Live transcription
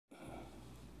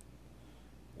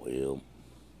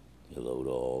Hello to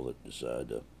all that decide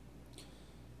to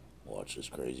watch this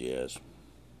crazy ass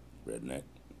redneck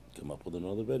come up with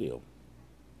another video.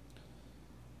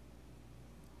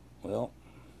 Well,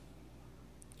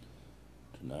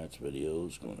 tonight's video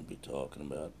is going to be talking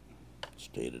about the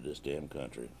state of this damn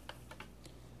country.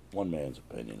 One man's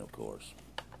opinion, of course.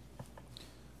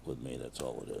 With me, that's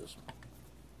all it is.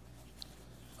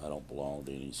 I don't belong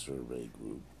to any survey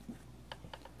group.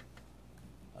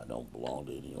 I don't belong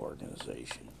to any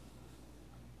organization.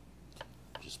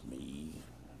 Just me,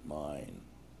 mine,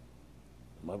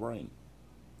 my brain,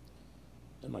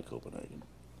 and my Copenhagen.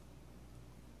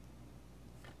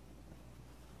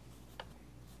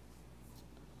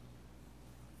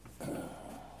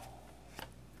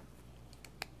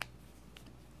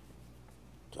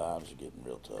 Times are getting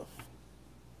real tough.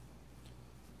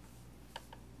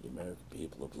 The American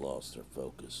people have lost their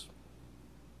focus.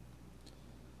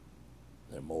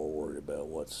 They're more worried about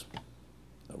what's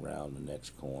around the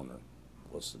next corner,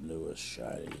 what's the newest,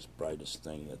 shiniest, brightest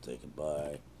thing that they can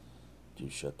buy to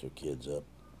shut their kids up.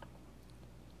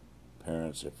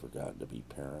 Parents have forgotten to be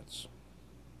parents.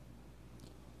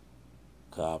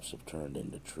 Cops have turned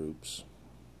into troops.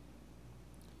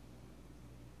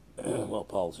 Well,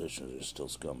 politicians are still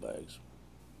scumbags.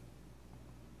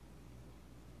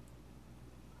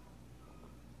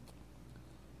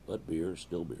 But beer is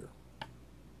still beer.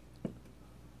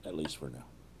 At least for now.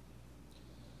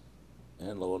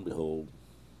 And lo and behold,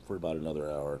 for about another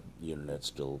hour, the internet's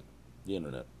still the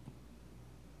internet.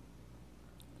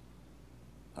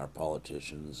 Our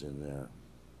politicians, in their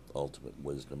ultimate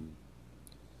wisdom,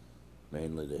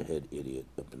 mainly the head idiot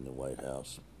up in the White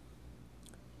House,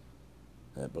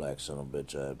 that black son of a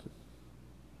bitch I've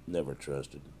never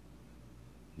trusted,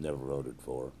 never voted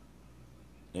for,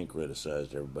 and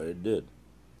criticized everybody that did.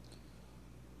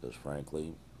 Because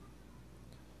frankly,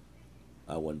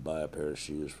 I wouldn't buy a pair of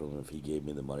shoes from him if he gave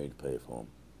me the money to pay for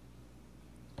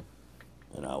them.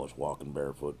 And I was walking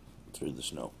barefoot through the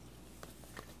snow.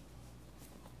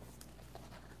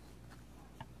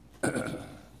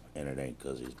 And it ain't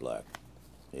because he's black.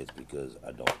 It's because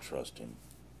I don't trust him.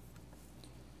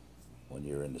 When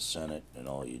you're in the Senate and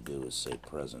all you do is say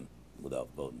present without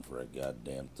voting for a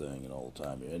goddamn thing, and all the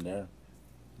time you're in there,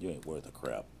 you ain't worth a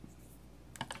crap.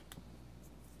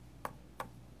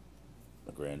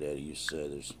 My granddaddy used to say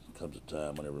there comes a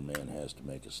time when every man has to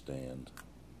make a stand.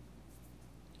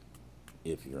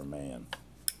 If you're a man.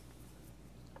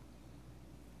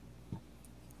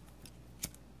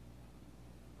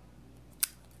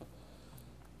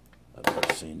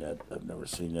 I've never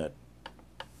seen that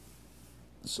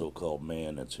so-called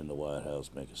man that's in the White House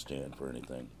make a stand for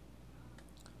anything.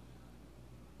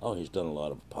 Oh, he's done a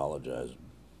lot of apologizing.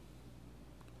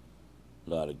 A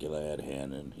lot of glad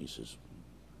handing. He says,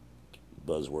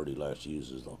 buzzword he likes to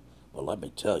use is, well, let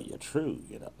me tell you, true,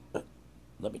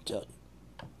 let me tell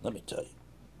you.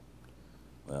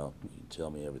 Well, you can tell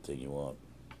me everything you want.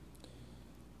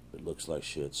 It looks like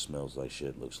shit, smells like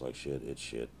shit, looks like shit, it's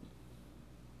shit.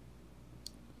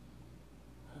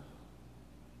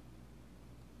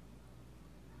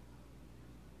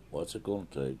 What's it going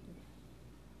to take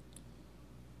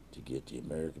to get the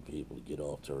American people to get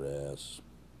off their ass,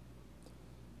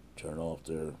 turn off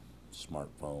their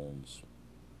smartphones,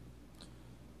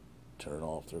 turn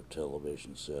off their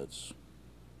television sets,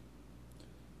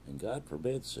 and God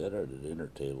forbid sit at a dinner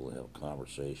table and have a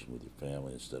conversation with your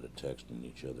family instead of texting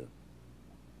each other?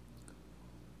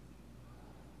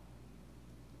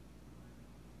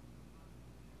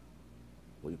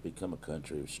 We've become a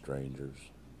country of strangers.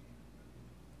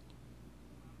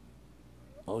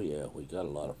 Oh yeah, we got a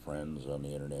lot of friends on the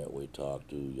internet we talk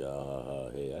to.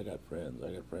 Yeah, hey, I got friends.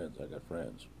 If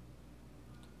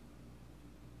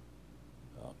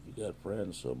you got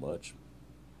friends so much,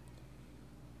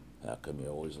 how come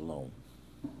you're always alone?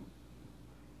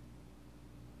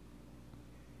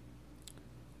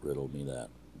 Riddle me that.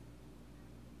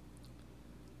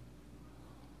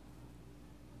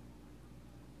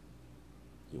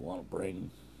 You want to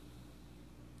bring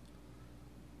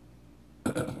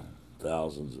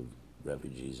thousands of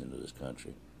refugees into this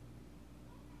country.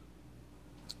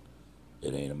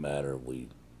 It ain't a matter of we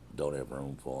don't have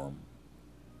room for them.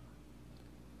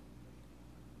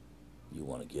 You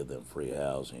want to give them free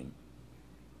housing,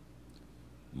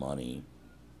 money,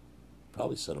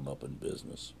 probably set them up in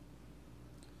business.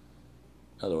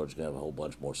 In other words, you're going to have a whole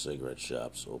bunch more cigarette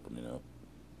shops opening up,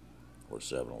 or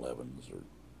 7-Elevens, or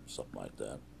something like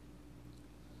that.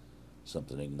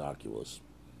 Something innocuous.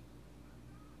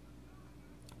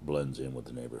 Blends in with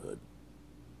the neighborhood.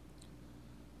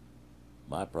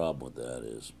 My problem with that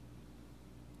is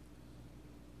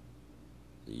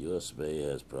the US of A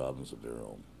has problems of their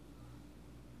own.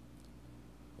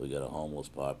 We got a homeless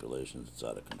population that's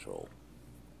out of control.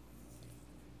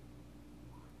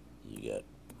 You got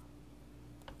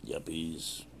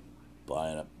yuppies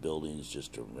buying up buildings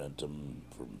just to rent them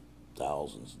for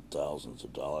thousands and thousands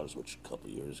of dollars, which a couple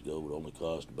of years ago would only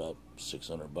cost about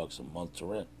 $600 a month to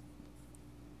rent.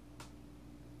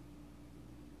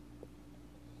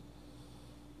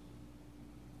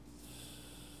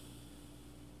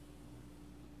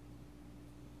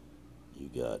 You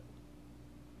got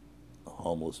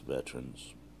homeless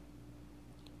veterans.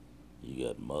 You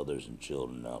got mothers and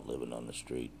children out living on the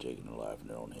street, taking their life in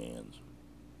their own hands.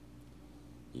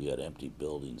 You got empty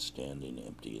buildings standing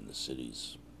empty in the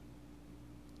cities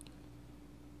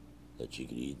that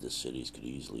the cities could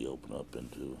easily open up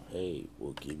into. Hey,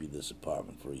 we'll give you this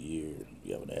apartment for a year.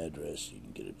 You have an address, you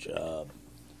can get a job,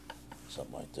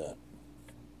 something like that.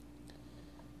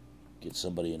 Get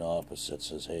somebody in office that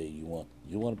says, hey, you want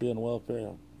to be on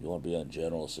welfare? You want to be on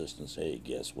general assistance? Hey,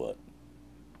 guess what?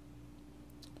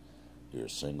 You're a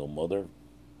single mother.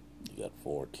 You got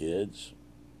 4 kids.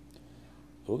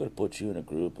 We're going to put you in a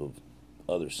group of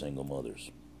other single mothers.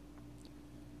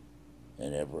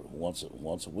 And once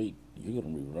a week, you're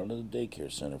going to be running the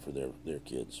daycare center for their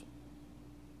kids.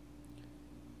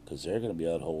 Because they're going to be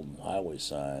out holding highway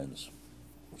signs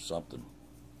or something.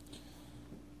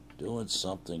 Doing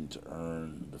something to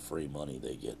earn the free money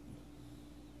they get.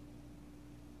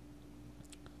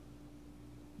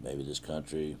 Maybe this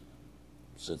country,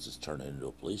 since it's turned into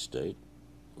a police state,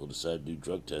 will decide to do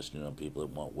drug testing on people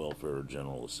that want welfare or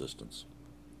general assistance.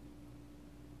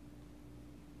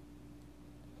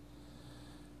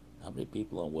 How many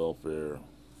people on welfare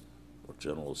or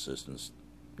general assistance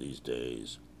these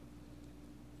days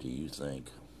do you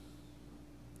think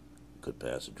could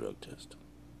pass a drug test?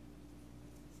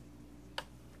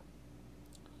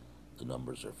 The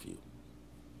numbers are few.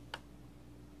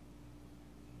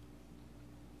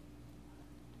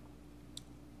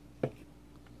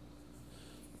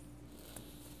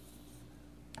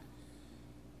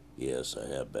 Yes, I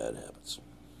have bad habits.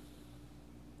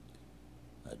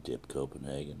 I dip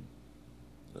Copenhagen.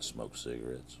 I smoke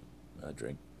cigarettes. I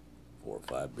drink 4 or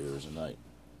 5 beers a night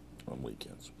on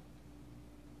weekends.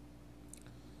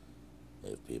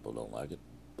 If people don't like it,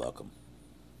 buck them.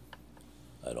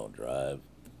 I don't drive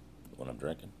when I'm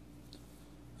drinking.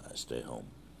 I stay home.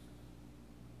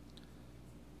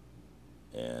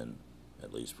 And,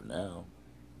 at least for now,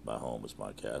 my home is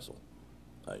my castle.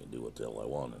 I can do what the hell I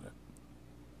want in it.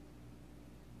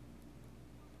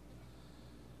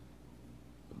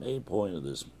 The main point of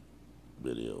this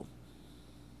video,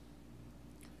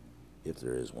 if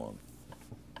there is one,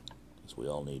 is we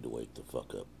all need to wake the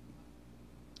fuck up.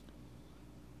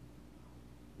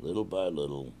 Little by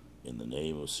little, in the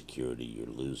name of security, you're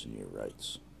losing your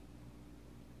rights.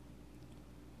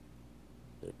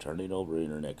 They're turning over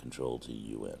internet control to the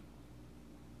UN,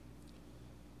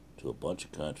 to a bunch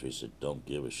of countries that don't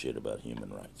give a shit about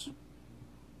human rights.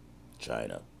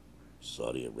 China,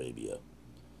 Saudi Arabia,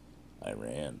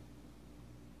 Iran.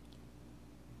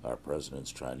 Our president's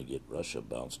trying to get Russia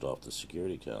bounced off the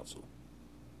Security Council.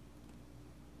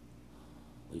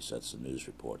 At least that's the news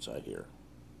reports I hear.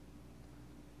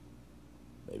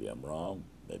 Maybe I'm wrong,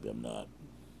 maybe I'm not.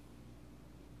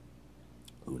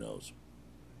 Who knows?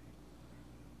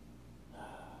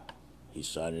 He's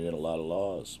signing in a lot of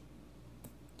laws.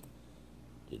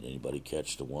 Did anybody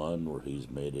catch the one where he's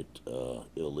made it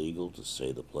illegal to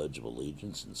say the Pledge of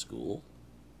Allegiance in school?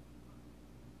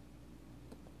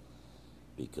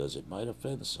 Because it might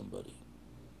offend somebody.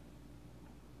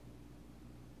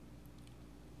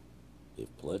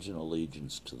 If pledging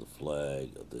allegiance to the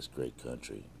flag of this great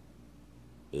country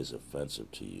is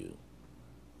offensive to you,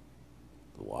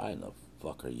 then why in the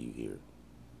fuck are you here?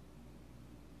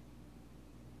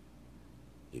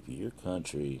 If your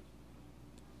country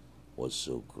was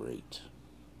so great,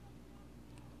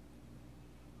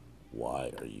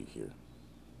 why are you here?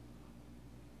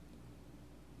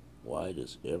 Why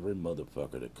does every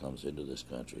motherfucker that comes into this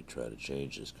country try to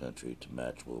change this country to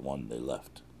match the one they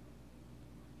left?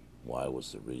 Why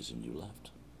was the reason you left?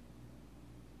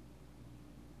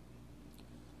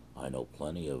 I know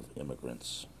plenty of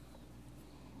immigrants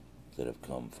that have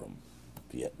come from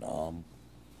Vietnam,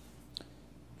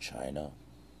 China,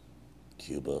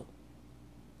 Cuba,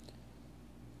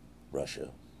 Russia,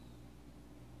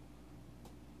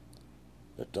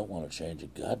 that don't want to change a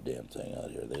goddamn thing out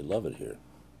here. They love it here.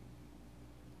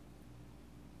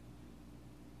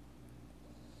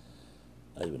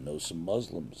 I even know some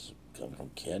Muslims come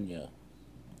from Kenya,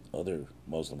 other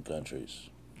Muslim countries,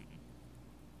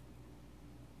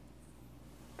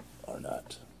 are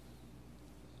not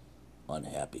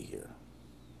unhappy here.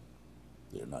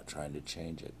 They're not trying to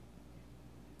change it.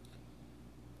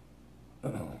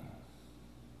 I'll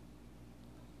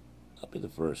be the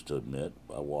first to admit,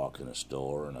 I walk in a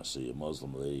store and I see a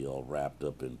Muslim lady all wrapped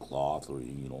up in cloth where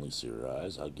you can only see her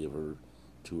eyes. I give her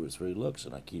 2 or 3 looks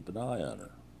and I keep an eye on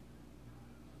her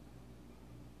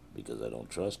because I don't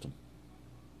trust them.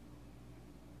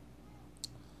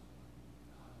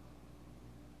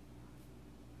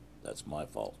 That's my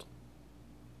fault.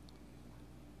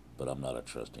 But I'm not a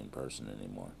trusting person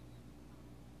anymore.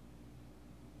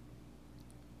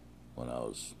 When I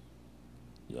was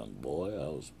a young boy, I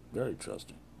was very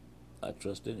trusting. I'd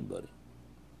trust anybody.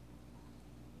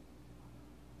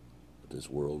 But this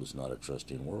world is not a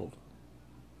trusting world.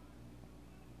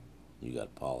 You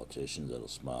got politicians that'll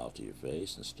smile to your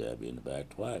face and stab you in the back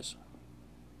twice,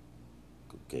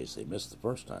 in case they missed the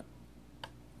first time.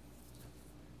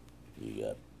 You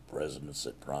got presidents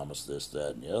that promise this,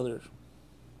 that, and the other,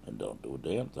 and don't do a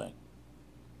damn thing.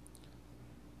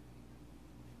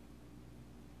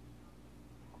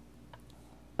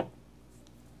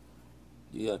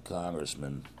 You got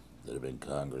congressmen that have been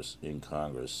in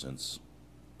Congress since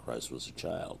Christ was a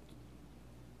child.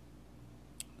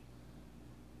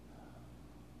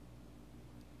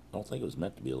 I don't think it was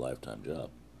meant to be a lifetime job.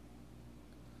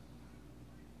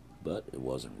 But it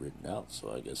wasn't written out,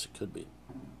 so I guess it could be.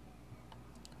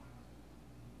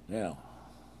 Now,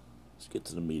 let's get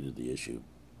to the meat of the issue.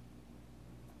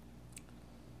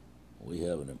 We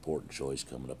have an important choice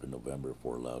coming up in November if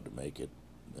we're allowed to make it,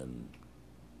 and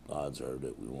odds are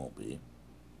that we won't be.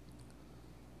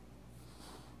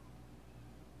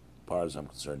 As far as I'm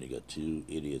concerned, you got 2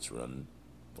 idiots running,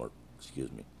 or,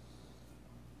 excuse me,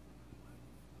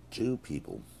 2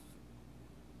 people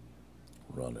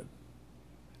running.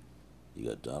 You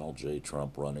got Donald J.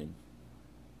 Trump running,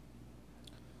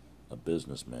 a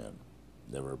businessman,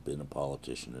 never been a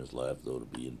politician in his life, though to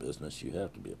be in business you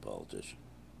have to be a politician.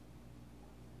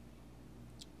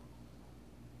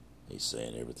 He's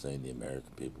saying everything the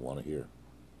American people want to hear.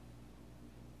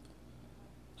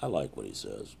 I like what he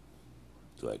says.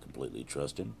 Do I completely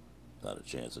trust him? Not a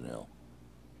chance in hell.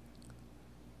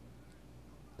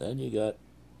 Then you got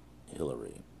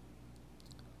Hillary.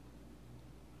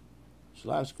 She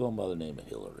likes going by the name of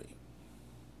Hillary,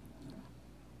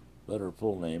 but her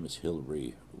full name is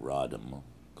Hillary Rodham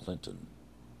Clinton,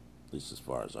 at least as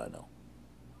far as I know.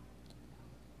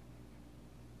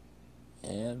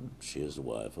 And she is the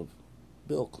wife of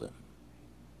Bill Clinton,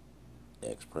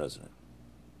 ex-president.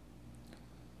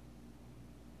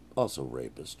 Also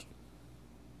rapist,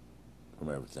 from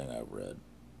everything I've read.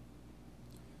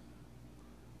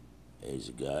 He's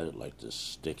a guy that likes to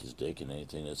stick his dick in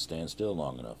anything that stands still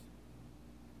long enough.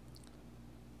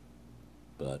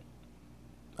 But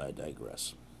I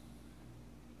digress.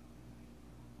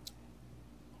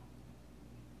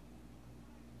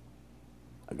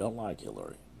 I don't like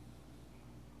Hillary.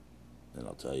 And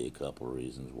I'll tell you a couple of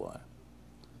reasons why.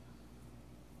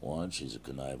 One, she's a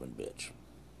conniving bitch.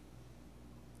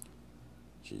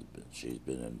 She's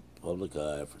been in public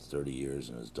eye for 30 years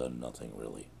and has done nothing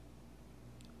really.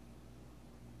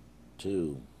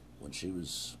 2,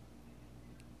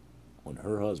 when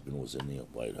her husband was in the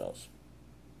White House,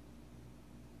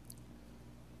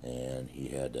 and he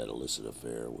had that illicit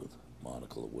affair with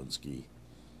Monica Lewinsky,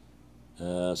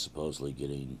 supposedly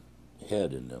getting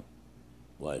head in the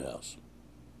White House.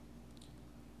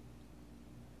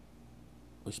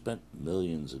 We spent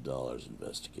millions of dollars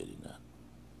investigating that.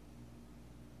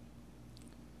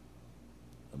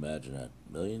 Imagine that,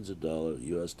 millions of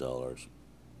US dollars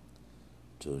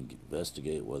to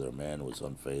investigate whether a man was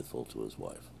unfaithful to his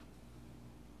wife,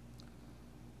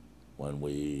 when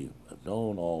we have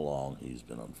known all along he's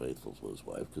been unfaithful to his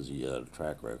wife because he had a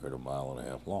track record 1.5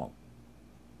 miles long.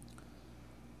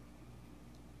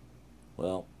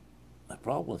 Well, my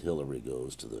problem with Hillary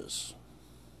goes to this.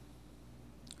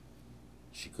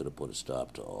 She could have put a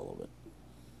stop to all of it.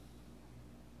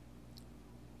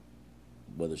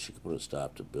 Whether she could put a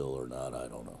stop to Bill or not, I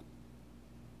don't know.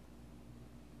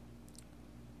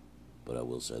 But I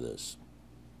will say this.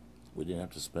 We didn't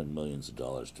have to spend millions of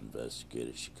dollars to investigate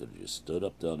it. She could have just stood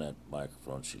up on that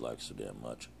microphone she likes so damn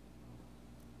much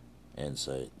and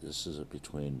say, "This is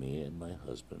between me and my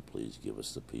husband. Please give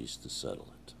us the peace to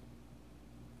settle it."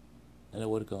 And it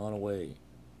would have gone away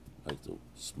like the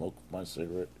smoke of my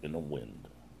cigarette in the wind.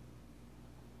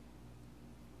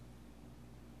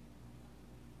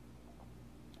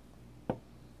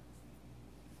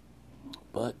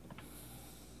 But,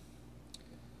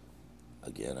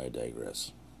 again, I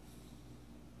digress.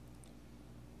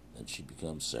 Then she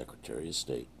becomes Secretary of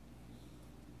State.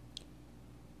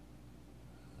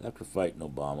 After fighting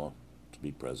Obama to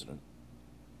be president,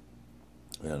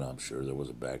 And I'm sure there was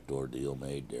a backdoor deal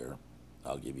made there.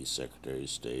 I'll give you Secretary of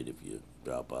State if you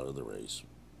drop out of the race.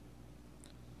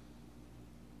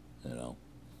 You know?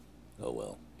 Oh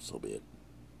well, so be it.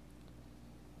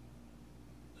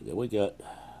 Okay, we got.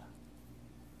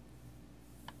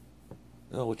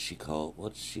 Oh,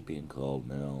 what's she being called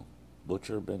now?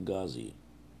 Butcher Benghazi.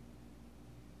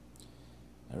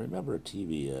 I remember a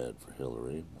TV ad for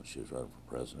Hillary when she was running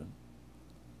for president.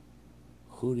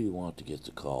 Who do you want to get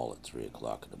the call at 3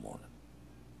 o'clock in the morning?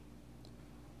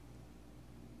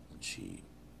 And she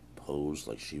posed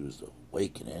like she was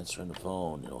awake and answering the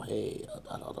phone. Hey,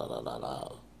 da da da da da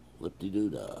da,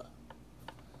 lip-de-doo-da.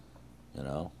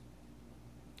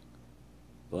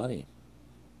 Funny.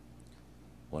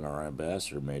 When our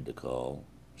ambassador made the call,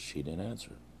 she didn't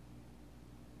answer.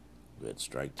 We had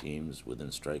strike teams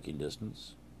within striking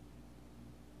distance.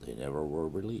 They never were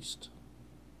released.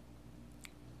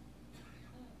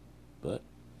 But,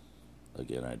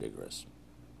 again, I digress.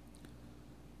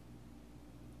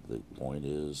 The point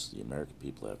is, the American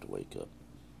people have to wake up,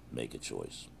 make a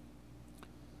choice.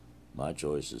 My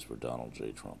choice is for Donald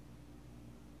J. Trump.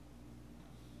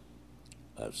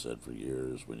 I've said for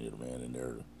years we need a man in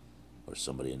there, or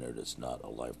somebody in there that's not a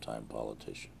lifetime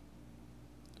politician.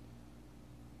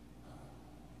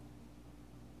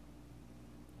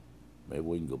 Maybe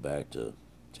we can go back to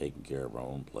taking care of our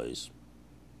own place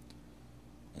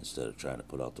instead of trying to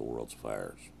put out the world's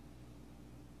fires.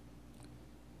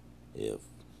 If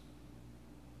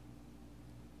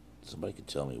somebody could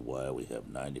tell me why we have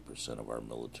 90% of our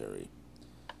military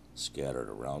scattered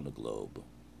around the globe,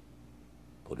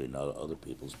 putting out other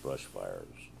people's brush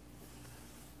fires,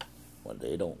 when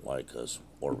they don't like us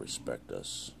or respect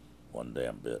us one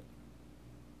damn bit,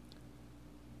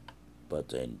 but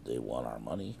they want our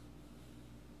money,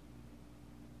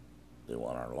 they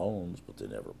want our loans, but they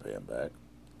never pay them back.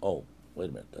 Oh, wait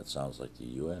a minute, that sounds like the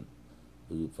UN,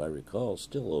 who, if I recall,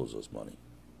 still owes us money.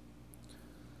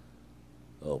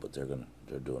 Oh, but they're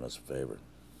doing us a favor.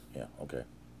 Yeah, okay.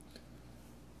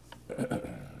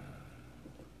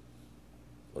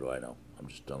 What do I know? I'm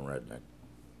just dumb redneck.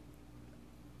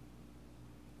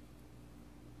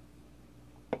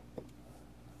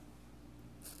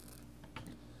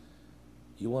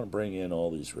 You want to bring in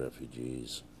all these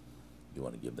refugees. You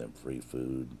want to give them free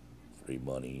food, free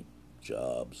money,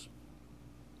 jobs.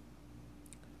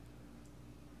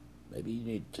 Maybe you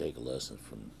need to take a lesson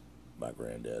from my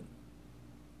granddad,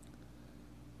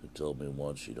 who told me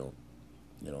once you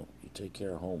take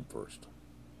care of home first.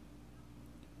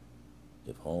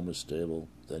 If home is stable,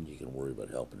 then you can worry about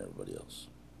helping everybody else.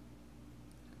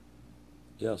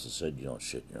 He also said you don't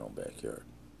shit in your own backyard.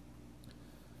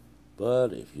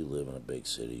 But if you live in a big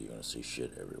city, you're going to see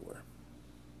shit everywhere.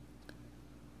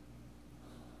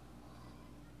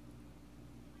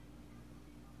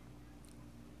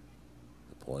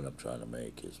 The point I'm trying to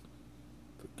make is,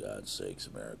 for God's sakes,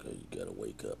 America, you got to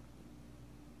wake up.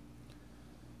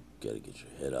 You got to get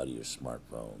your head out of your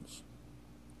smartphones.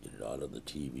 Get it out of the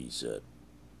TV set.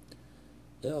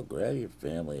 Hell, grab your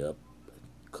family up,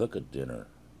 cook a dinner,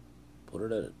 put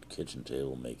it at a kitchen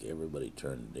table, make everybody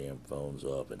turn the damn phones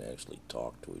off and actually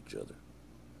talk to each other.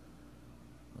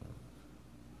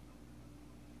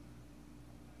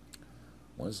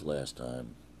 When's the last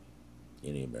time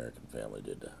any American family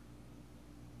did that?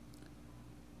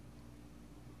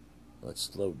 Let's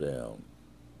slow down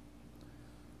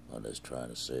on this trying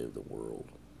to save the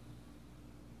world.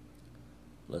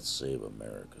 Let's save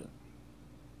America.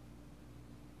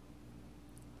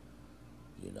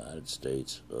 United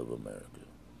States of America.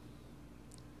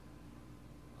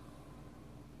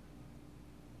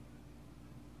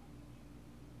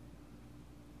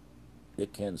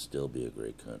 It can still be a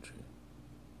great country.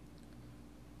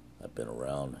 I've been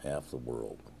around half the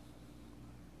world,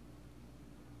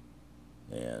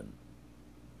 and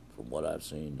from what I've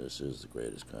seen, this is the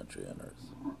greatest country on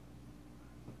earth.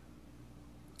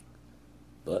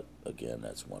 But again,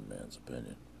 that's one man's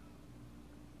opinion.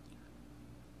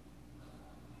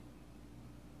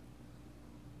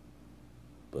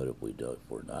 But if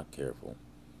we're not careful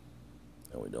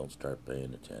and we don't start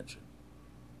paying attention,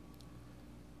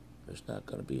 there's not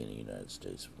going to be any United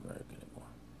States of America anymore.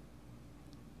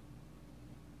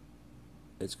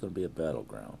 It's going to be a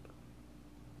battleground.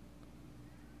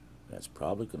 That's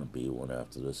probably going to be one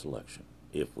after this election,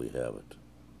 if we have it.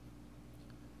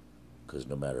 Because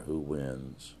no matter who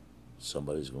wins,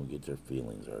 somebody's going to get their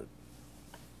feelings hurt.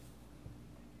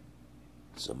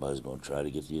 Somebody's going to try to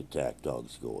get the attack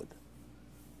dogs going.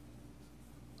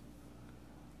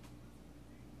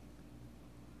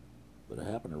 But I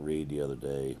happened to read the other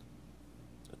day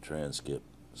a transcript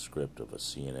of a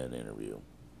CNN interview.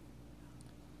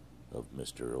 of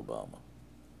Mr. Obama,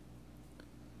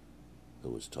 who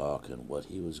was talking what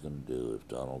he was going to do if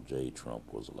Donald J.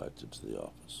 Trump was elected to the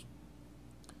office.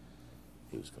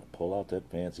 He was going to pull out that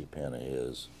fancy pen of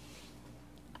his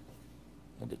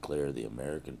and declare the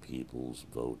American people's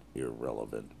vote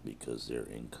irrelevant because they're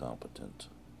incompetent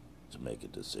to make a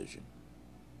decision.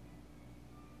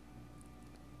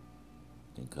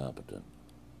 Incompetent.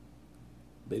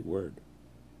 Big word.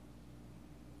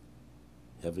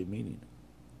 Heavy meaning.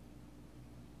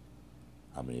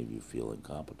 How many of you feel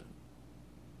incompetent?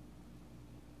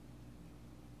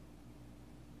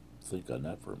 Think on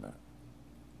that for a minute.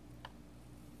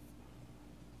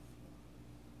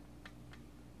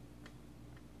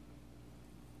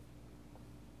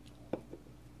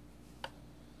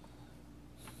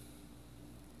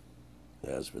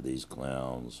 As for these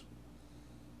clowns,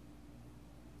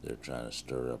 they're trying to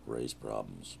stir up race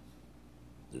problems.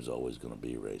 There's always going to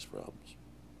be race problems.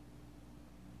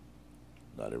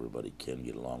 Not everybody can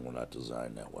get along. We're not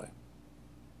designed that way.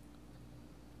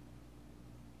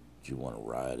 But you want to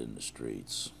riot in the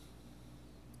streets.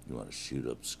 You want to shoot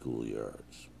up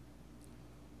schoolyards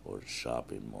or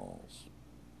shopping malls.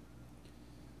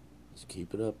 Just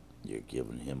keep it up. You're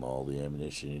giving him all the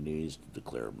ammunition he needs to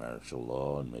declare martial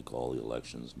law and make all the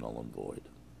elections null and void.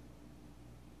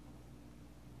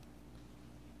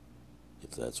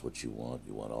 If that's what you want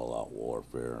all-out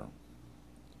warfare.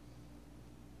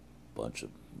 Bunch of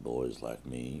boys like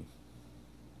me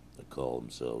that call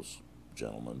themselves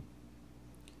gentlemen,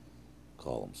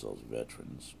 call themselves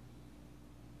veterans,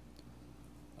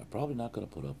 are probably not going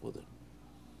to put up with it.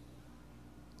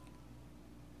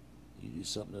 You do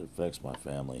something that affects my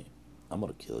family, I'm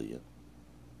going to kill you.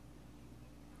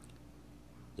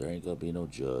 There ain't going to be no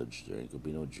judge, there ain't going to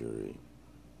be no jury,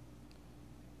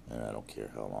 and I don't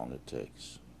care how long it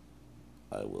takes.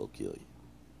 I will kill you.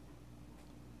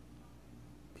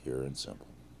 Pure and simple.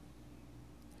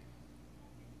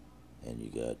 And you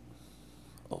got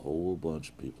a whole bunch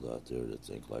of people out there that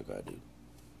think like I do.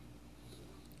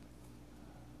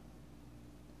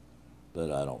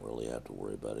 But I don't really have to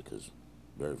worry about it because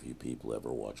very few people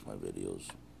ever watch my videos.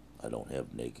 I don't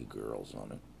have naked girls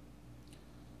on it.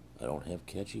 I don't have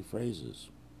catchy phrases.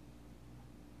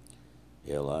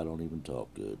 Hell, I don't even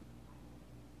talk good.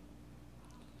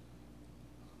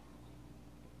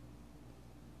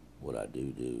 What I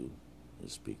do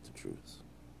is speak the truth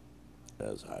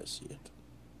as I see it.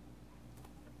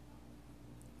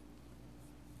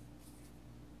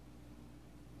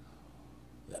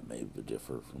 That may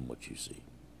differ from what you see.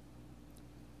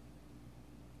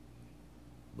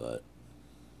 But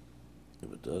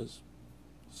if it does,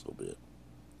 so be it.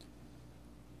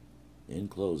 In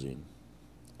closing,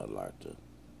 I'd like to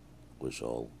wish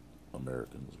all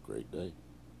Americans a great day.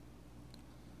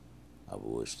 I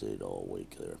wish they'd all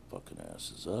wake their fucking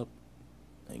asses up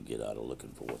and get out of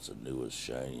looking for what's the newest,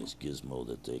 shiniest gizmo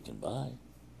that they can buy.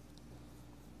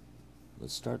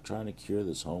 Let's start trying to cure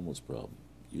this homeless problem.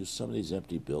 Use some of these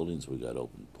empty buildings we got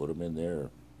open. Put them in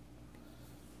there.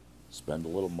 Spend a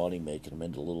little money making them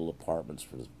into little apartments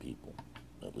for the people.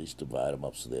 At least divide them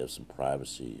up so they have some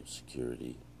privacy,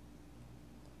 security,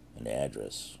 an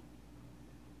address.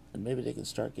 And maybe they can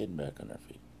start getting back on their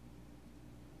feet.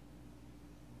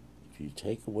 If you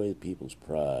take away people's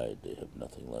pride, they have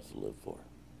nothing left to live for.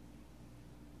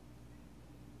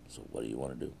 So what do you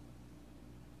want to do?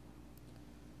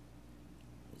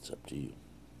 It's up to you.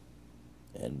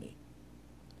 And me.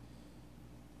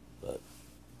 But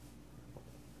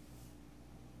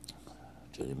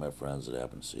to any of my friends that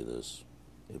happen to see this,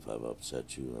 if I've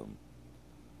upset you, I'm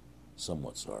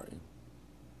somewhat sorry.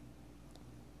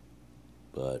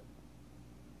 But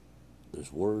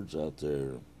there's words out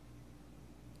there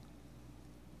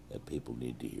that people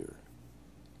need to hear.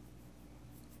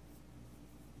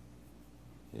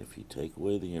 If you take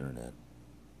away the internet,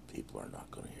 people are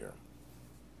not going to hear them.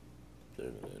 They're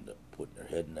going to end up putting their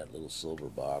head in that little silver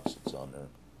box that's on their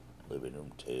living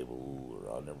room table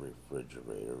or on their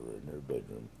refrigerator or in their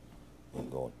bedroom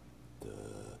and going,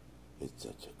 duh, it's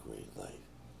such a great life.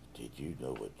 Did you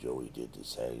know what Joey did to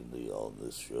Sandy on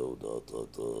this show? Duh, duh,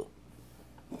 duh.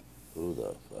 Who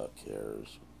the fuck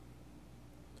cares?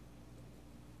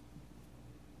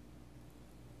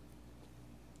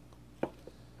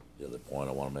 The other point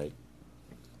I want to make,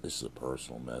 this is a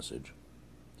personal message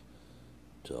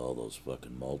to all those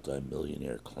fucking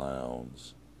multi-millionaire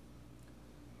clowns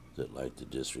that like to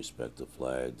disrespect the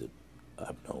flag that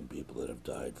I've known people that have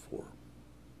died for.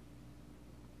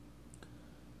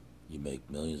 You make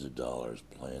millions of dollars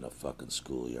playing a fucking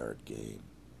schoolyard game.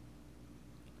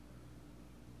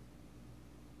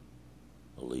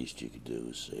 The least you could do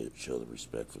is show the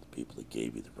respect for the people that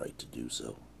gave you the right to do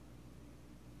so.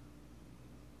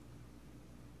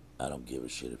 I don't give a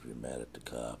shit if you're mad at the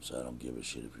cops. I don't give a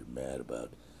shit if you're mad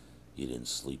about you didn't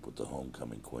sleep with the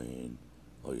homecoming queen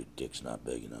or your dick's not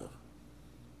big enough.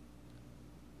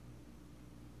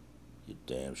 You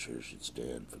damn sure should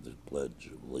stand for the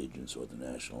Pledge of Allegiance or the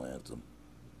national anthem.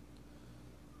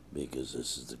 Because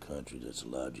this is the country that's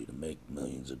allowed you to make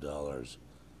millions of dollars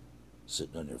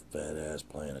sitting on your fat ass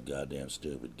playing a goddamn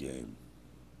stupid game.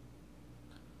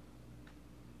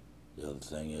 The other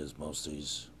thing is, most of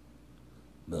these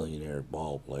millionaire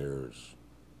ball players,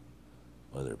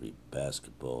 whether it be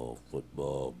basketball,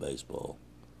 football, baseball,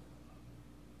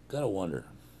 gotta wonder,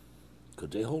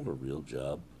 could they hold a real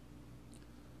job?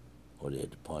 Or they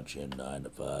had to punch in 9 to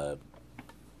 5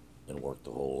 and work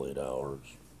the whole 8 hours?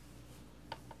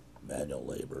 Manual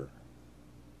labor.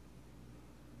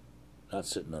 Not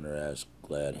sitting on their ass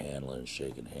glad handling and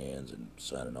shaking hands and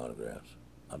signing autographs.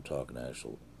 I'm talking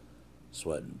actual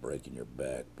sweating, breaking your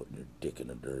back, putting your dick in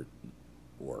the dirt, and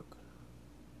work.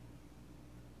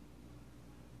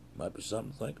 Might be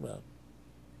something to think about.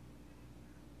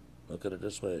 Look at it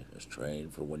this way. It's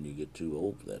trained for when you get too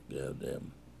old for that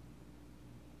goddamn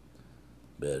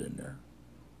bed in there.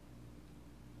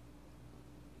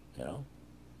 You know?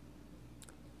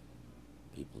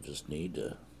 People just need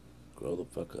to grow the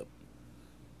fuck up.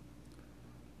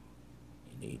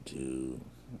 You need to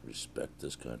respect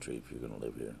this country if you're going to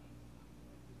live here.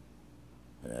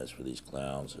 And as for these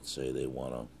clowns that say they're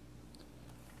going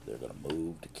to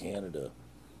move to Canada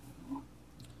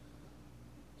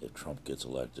if Trump gets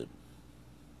elected,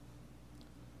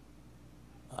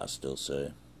 I still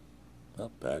say,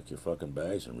 well, pack your fucking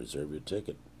bags and reserve your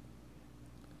ticket.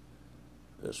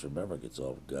 Just remember, it gets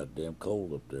all goddamn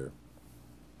cold up there.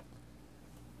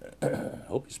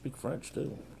 Hope you speak French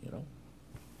too, you know.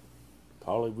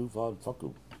 Parlez-vous fuck.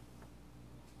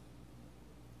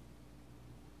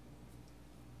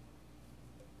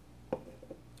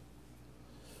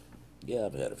 Yeah,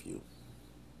 I've had a few.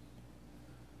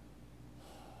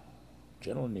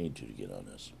 Generally need you to get on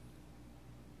this.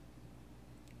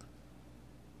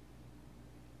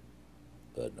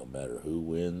 But no matter who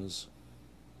wins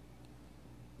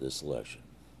this election,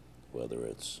 whether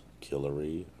it's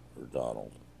Hillary or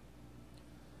Donald,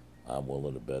 I'm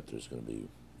willing to bet there's going to be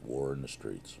war in the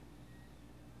streets.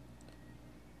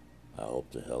 I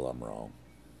hope to hell I'm wrong.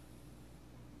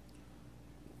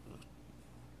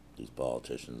 These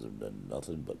politicians have done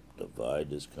nothing but divide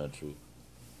this country.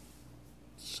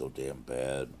 It's so damn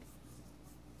bad.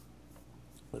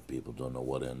 But people don't know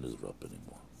what end is up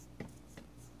anymore.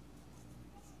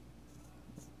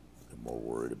 They're more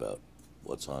worried about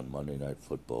what's on Monday Night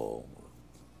Football, or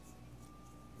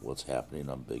what's happening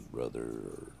on Big Brother,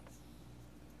 or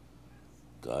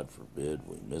God forbid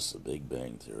we miss the Big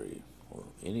Bang Theory, or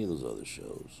any of those other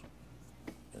shows,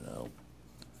 you know.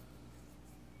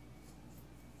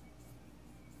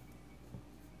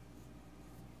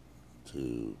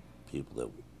 To people that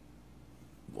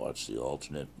watch the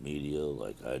alternate media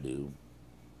like I do,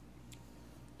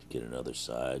 to get another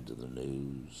side to the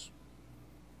news,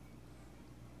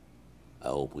 I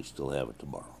hope we still have it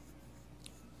tomorrow.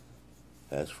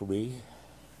 As for me,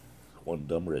 one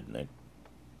dumb redneck,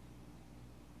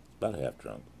 about half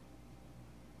drunk,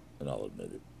 and I'll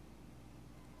admit it.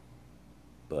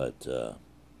 But I'd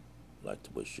like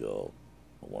to wish you all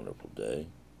a wonderful day.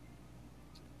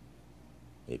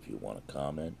 If you want to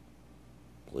comment,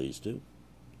 please do.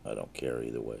 I don't care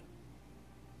either way.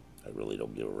 I really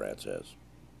don't give a rat's ass.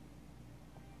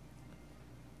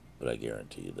 But I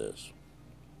guarantee you this.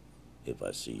 If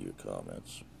I see your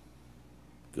comments,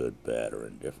 good, bad, or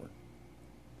indifferent,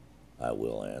 I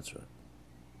will answer.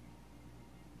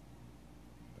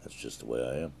 That's just the way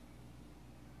I am.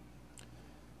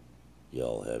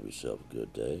 Y'all have yourself a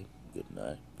good day, good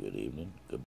night, good evening, good